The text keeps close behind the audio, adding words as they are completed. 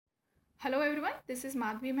Hello everyone, this is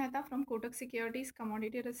Madhavi Mehta from Kotak Securities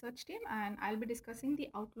Commodity Research Team, and I'll be discussing the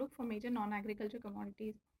outlook for major non-agriculture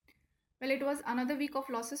commodities. Well, it was another week of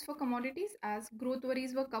losses for commodities as growth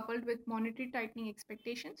worries were coupled with monetary tightening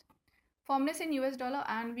expectations. Firmness in US dollar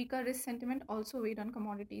and weaker risk sentiment also weighed on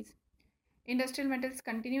commodities. Industrial metals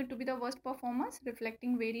continued to be the worst performers,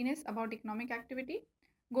 reflecting wariness about economic activity.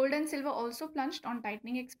 Gold and silver also plunged on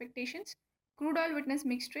tightening expectations. Crude oil witnessed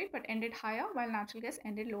mixed trade but ended higher, while natural gas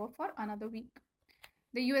ended lower for another week.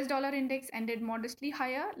 The US dollar index ended modestly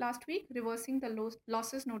higher last week, reversing the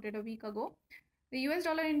losses noted a week ago. The US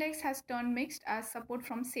dollar index has turned mixed as support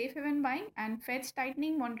from safe haven buying and Fed's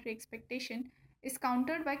tightening monetary expectation is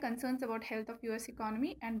countered by concerns about health of US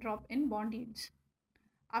economy and drop in bond yields.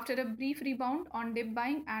 After a brief rebound on dip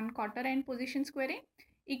buying and quarter-end position squaring,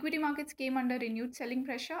 equity markets came under renewed selling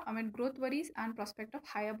pressure amid growth worries and prospect of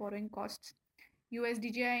higher borrowing costs. US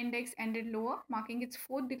DJIA index ended lower, marking its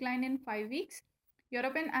fourth decline in 5 weeks.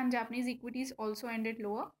 European and Japanese equities also ended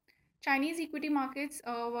lower. Chinese equity markets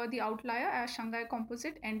were the outlier as Shanghai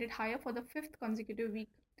Composite ended higher for the fifth consecutive week.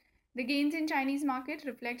 The gains in Chinese market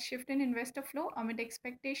reflect shift in investor flow amid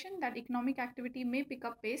expectation that economic activity may pick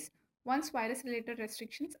up pace once virus-related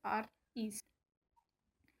restrictions are eased.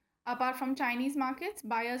 Apart from Chinese markets,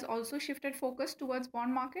 buyers also shifted focus towards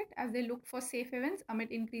bond market as they looked for safe havens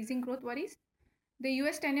amid increasing growth worries. The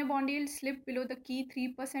US 10-year bond yield slipped below the key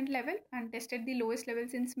 3% level and tested the lowest level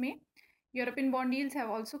since May. European bond yields have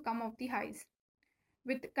also come off the highs.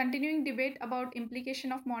 With continuing debate about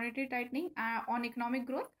implication of monetary tightening on economic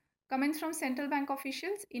growth, comments from central bank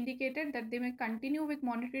officials indicated that they may continue with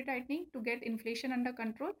monetary tightening to get inflation under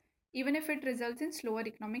control, even if it results in slower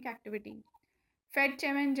economic activity. Fed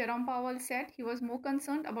Chairman Jerome Powell said he was more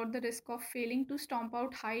concerned about the risk of failing to stomp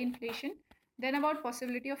out high inflation than about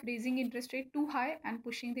possibility of raising interest rate too high and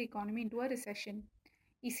pushing the economy into a recession.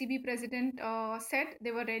 ECB President said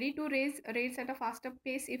they were ready to raise rates at a faster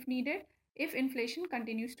pace if needed if inflation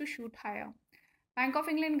continues to shoot higher. Bank of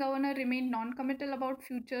England governor remained non-committal about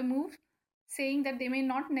future moves, saying that they may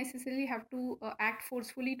not necessarily have to act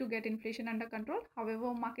forcefully to get inflation under control.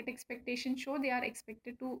 However, market expectations show they are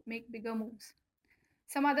expected to make bigger moves.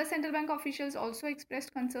 Some other central bank officials also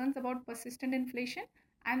expressed concerns about persistent inflation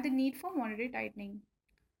and the need for monetary tightening.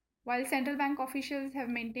 While central bank officials have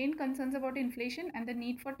maintained concerns about inflation and the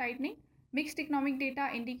need for tightening, mixed economic data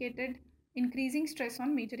indicated increasing stress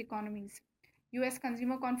on major economies. US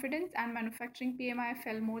consumer confidence and manufacturing PMI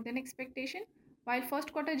fell more than expectation, while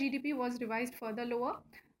first quarter GDP was revised further lower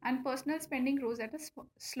and personal spending rose at a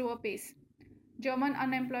slower pace. German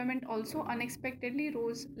unemployment also unexpectedly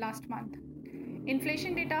rose last month.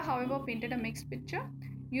 Inflation data, however, painted a mixed picture.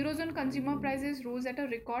 Eurozone consumer prices rose at a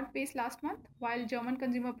record pace last month, while German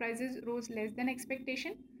consumer prices rose less than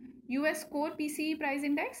expectation. US core PCE price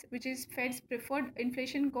index, which is Fed's preferred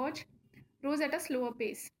inflation gauge, rose at a slower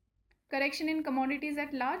pace. Correction in commodities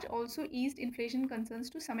at large also eased inflation concerns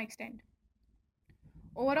to some extent.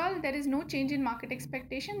 Overall, there is no change in market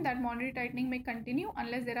expectation that monetary tightening may continue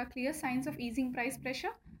unless there are clear signs of easing price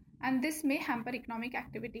pressure, and this may hamper economic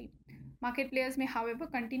activity. Market players may, however,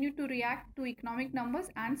 continue to react to economic numbers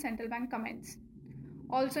and central bank comments.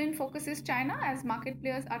 Also in focus is China, as market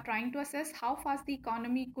players are trying to assess how fast the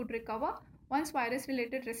economy could recover once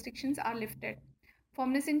virus-related restrictions are lifted.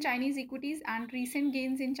 Firmness in Chinese equities and recent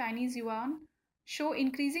gains in Chinese yuan show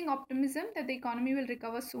increasing optimism that the economy will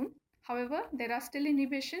recover soon. However, there are still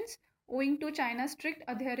inhibitions owing to China's strict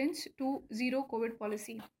adherence to zero COVID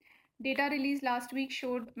policy. Data released last week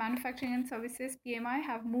showed manufacturing and services PMI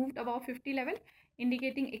have moved above 50 level,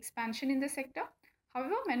 indicating expansion in the sector.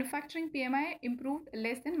 However, manufacturing PMI improved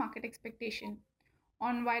less than market expectation.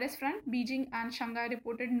 On virus front, Beijing and Shanghai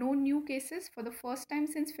reported no new cases for the first time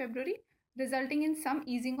since February, resulting in some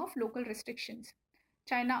easing of local restrictions.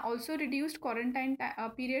 China also reduced quarantine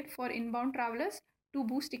period for inbound travelers to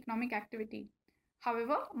boost economic activity.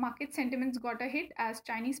 However, market sentiments got a hit as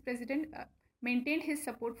Chinese President maintained his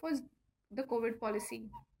support for the COVID policy.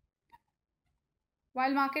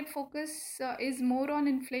 While market focus is more on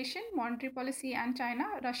inflation, monetary policy, and China,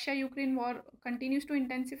 Russia-Ukraine war continues to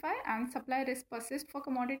intensify and supply risk persists for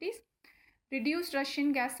commodities. Reduced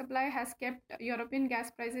Russian gas supply has kept European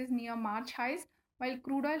gas prices near March highs, while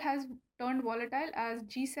crude oil has turned volatile as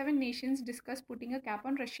G7 nations discuss putting a cap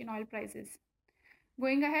on Russian oil prices.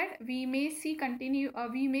 Going ahead, we may see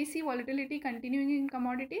volatility continuing in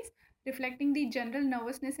commodities, reflecting the general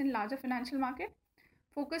nervousness in larger financial market.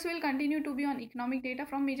 Focus will continue to be on economic data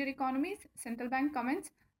from major economies, central bank comments,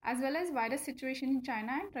 as well as virus situation in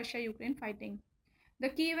China and Russia-Ukraine fighting. The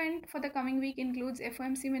key event for the coming week includes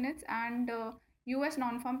FOMC minutes and US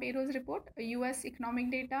non-farm payrolls report, US economic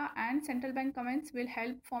data, and central bank comments will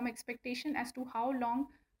help form expectation as to how long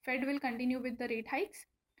Fed will continue with the rate hikes.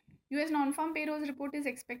 US non-farm payrolls report is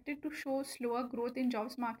expected to show slower growth in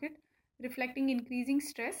jobs market, reflecting increasing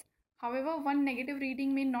stress. However, one negative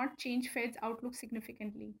reading may not change Fed's outlook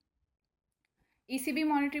significantly. ECB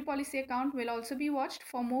monetary policy account will also be watched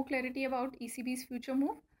for more clarity about ECB's future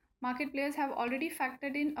move. Market players have already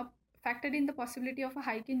factored in the possibility of a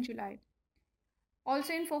hike in July.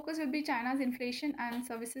 Also in focus will be China's inflation data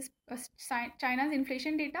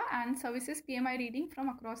and services PMI reading from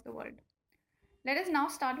across the world. Let us now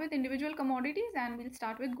start with individual commodities, and we'll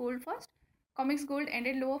start with gold first. COMEX gold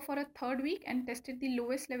ended lower for a third week and tested the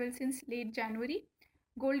lowest level since late January.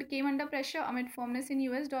 Gold came under pressure amid firmness in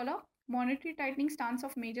US dollar, monetary tightening stance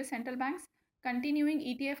of major central banks, continuing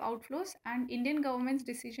ETF outflows, and Indian government's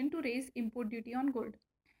decision to raise import duty on gold.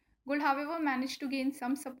 Gold, however, managed to gain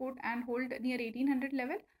some support and hold near 1800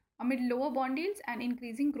 level amid lower bond yields and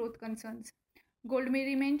increasing growth concerns. Gold may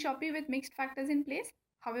remain choppy with mixed factors in place.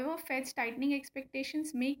 However, Fed's tightening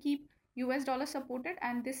expectations may keep US dollar supported,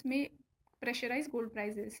 and this may pressurize gold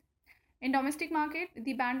prices. In domestic market,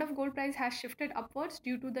 the band of gold price has shifted upwards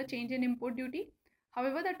due to the change in import duty.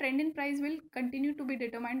 However, the trend in price will continue to be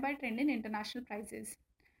determined by trend in international prices.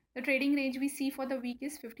 The trading range we see for the week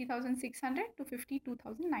is 50,600 to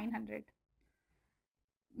 52,900.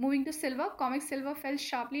 Moving to silver, COMEX silver fell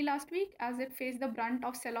sharply last week as it faced the brunt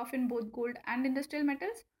of sell-off in both gold and industrial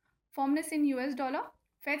metals. Firmness in US dollar,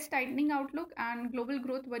 Fed's tightening outlook, and global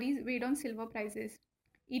growth worries weighed on silver prices.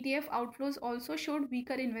 ETF outflows also showed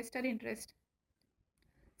weaker investor interest.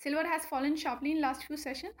 Silver has fallen sharply in last few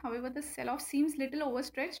sessions. However, the sell-off seems little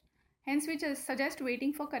overstretched, hence we suggest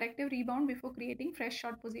waiting for corrective rebound before creating fresh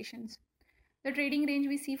short positions. The trading range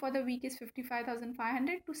we see for the week is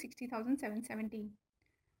 55,500 to 60,770.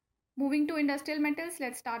 Moving to industrial metals,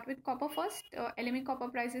 let's start with copper first. LME copper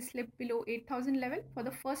prices slipped below 8,000 level for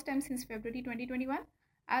the first time since February 2021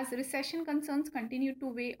 as recession concerns continue to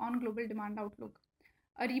weigh on global demand outlook.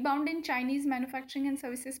 A rebound in Chinese manufacturing and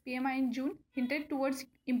services PMI in June hinted towards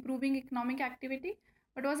improving economic activity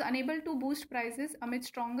but was unable to boost prices amid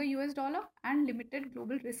stronger US dollar and limited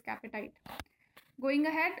global risk appetite. Going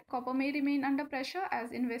ahead, copper may remain under pressure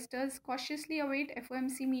as investors cautiously await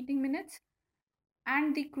FOMC meeting minutes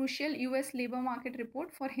and the crucial US labor market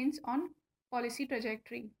report for hints on policy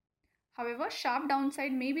trajectory. However, sharp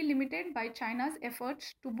downside may be limited by China's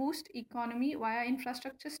efforts to boost economy via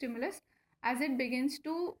infrastructure stimulus as it begins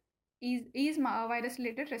to ease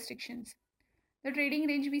virus-related restrictions. The trading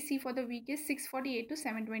range we see for the week is 648 to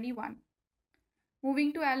 721.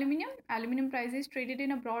 Moving to aluminium prices traded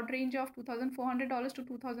in a broad range of $2,400 to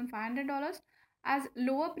 $2,500 as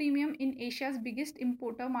lower premium in Asia's biggest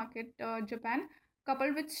importer market, Japan,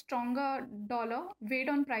 coupled with stronger dollar weighed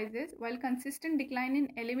on prices, while consistent decline in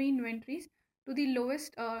LME inventories to the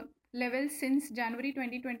lowest level since January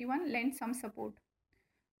 2021 lent some support.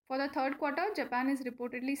 For the third quarter, Japan is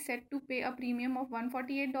reportedly set to pay a premium of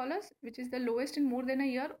 $148, which is the lowest in more than a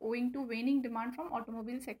year owing to waning demand from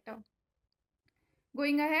automobile sector.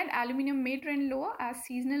 Going ahead, aluminium may trend lower as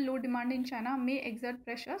seasonal low demand in China may exert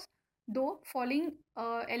pressures, though falling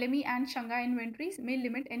LME and Shanghai inventories may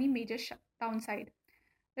limit any major downside.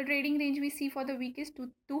 The trading range we see for the week is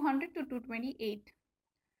 200 to 228.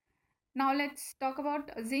 Now let's talk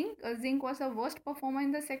about zinc. Zinc was the worst performer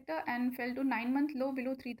in the sector and fell to 9-month low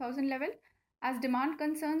below 3,000 level as demand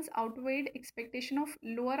concerns outweighed expectation of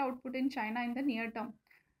lower output in China in the near term.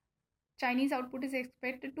 Chinese output is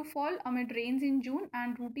expected to fall amid rains in June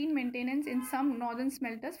and routine maintenance in some northern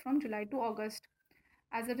smelters from July to August.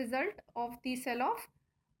 As a result of the sell-off,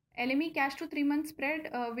 LME cash to 3-month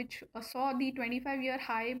spread, which saw the 25-year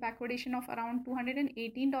high backwardation of around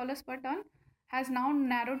 $218 per ton, has now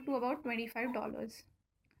narrowed to about $25.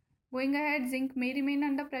 Going ahead, zinc may remain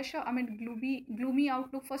under pressure amid gloomy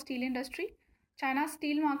outlook for steel industry. China's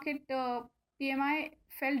steel market PMI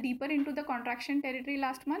fell deeper into the contraction territory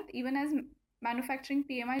last month, even as manufacturing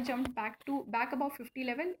PMI jumped back above 50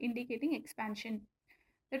 level, indicating expansion.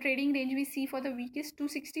 The trading range we see for the week is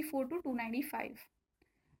 264 to 295.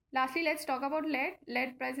 Lastly, let's talk about lead.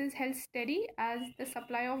 Lead prices held steady as the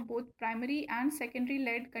supply of both primary and secondary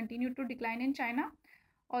lead continued to decline in China.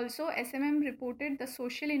 Also, SMM reported the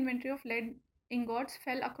social inventory of lead ingots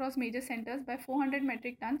fell across major centers by 400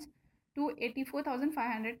 metric tons to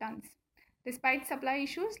 84,500 tons. Despite supply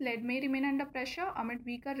issues, lead may remain under pressure amid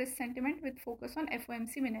weaker risk sentiment with focus on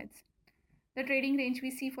FOMC minutes. The trading range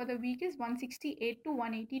we see for the week is 168 to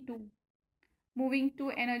 182. Moving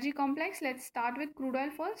to energy complex, let's start with crude oil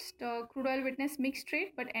first. Crude oil witnessed mixed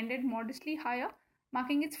trade but ended modestly higher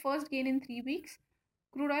marking its first gain in 3 weeks.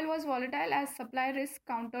 Crude oil was volatile as supply risk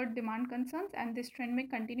countered demand concerns, and this trend may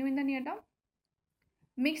continue in the near term.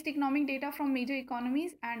 Mixed economic data from major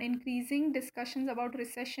economies and increasing discussions about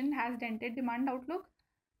recession has dented demand outlook.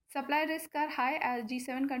 Supply risks are high as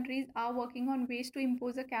G7 countries are working on ways to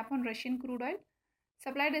impose a cap on Russian crude oil.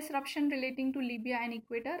 Supply disruption relating to Libya and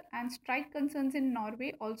Equator and strike concerns in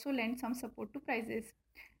Norway also lend some support to prices.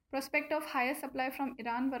 Prospect of higher supply from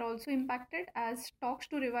Iran were also impacted as talks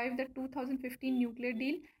to revive the 2015 nuclear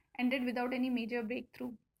deal ended without any major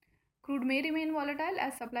breakthrough. Crude may remain volatile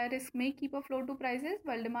as supply risk may keep a floor to prices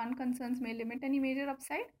while demand concerns may limit any major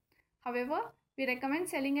upside. However, we recommend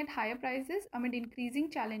selling at higher prices amid increasing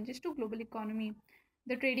challenges to global economy.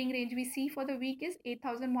 The trading range we see for the week is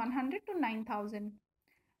 8,100 to 9,000.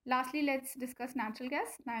 Lastly, let's discuss natural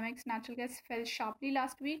gas. NYMEX natural gas fell sharply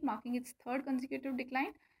last week, marking its third consecutive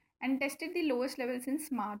decline and tested the lowest level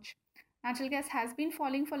since March. Natural gas has been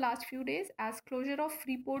falling for last few days as closure of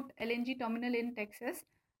Freeport LNG terminal in Texas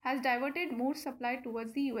has diverted more supply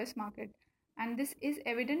towards the US market, and this is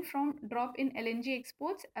evident from drop in LNG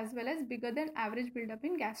exports as well as bigger than average buildup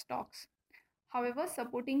in gas stocks. However,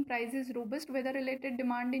 supporting price is robust weather related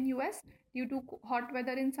demand in US due to hot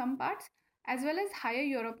weather in some parts as well as higher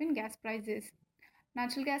European gas prices.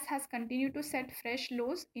 Natural gas has continued to set fresh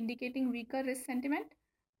lows indicating weaker sentiment.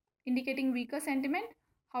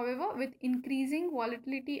 However, with increasing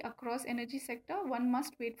volatility across energy sector, one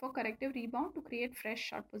must wait for corrective rebound to create fresh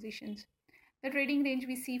short positions. The trading range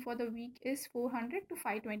we see for the week is 400 to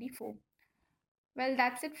 524. Well,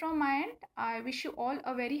 that's it from my end. I wish you all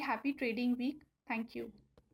a very happy trading week. Thank you.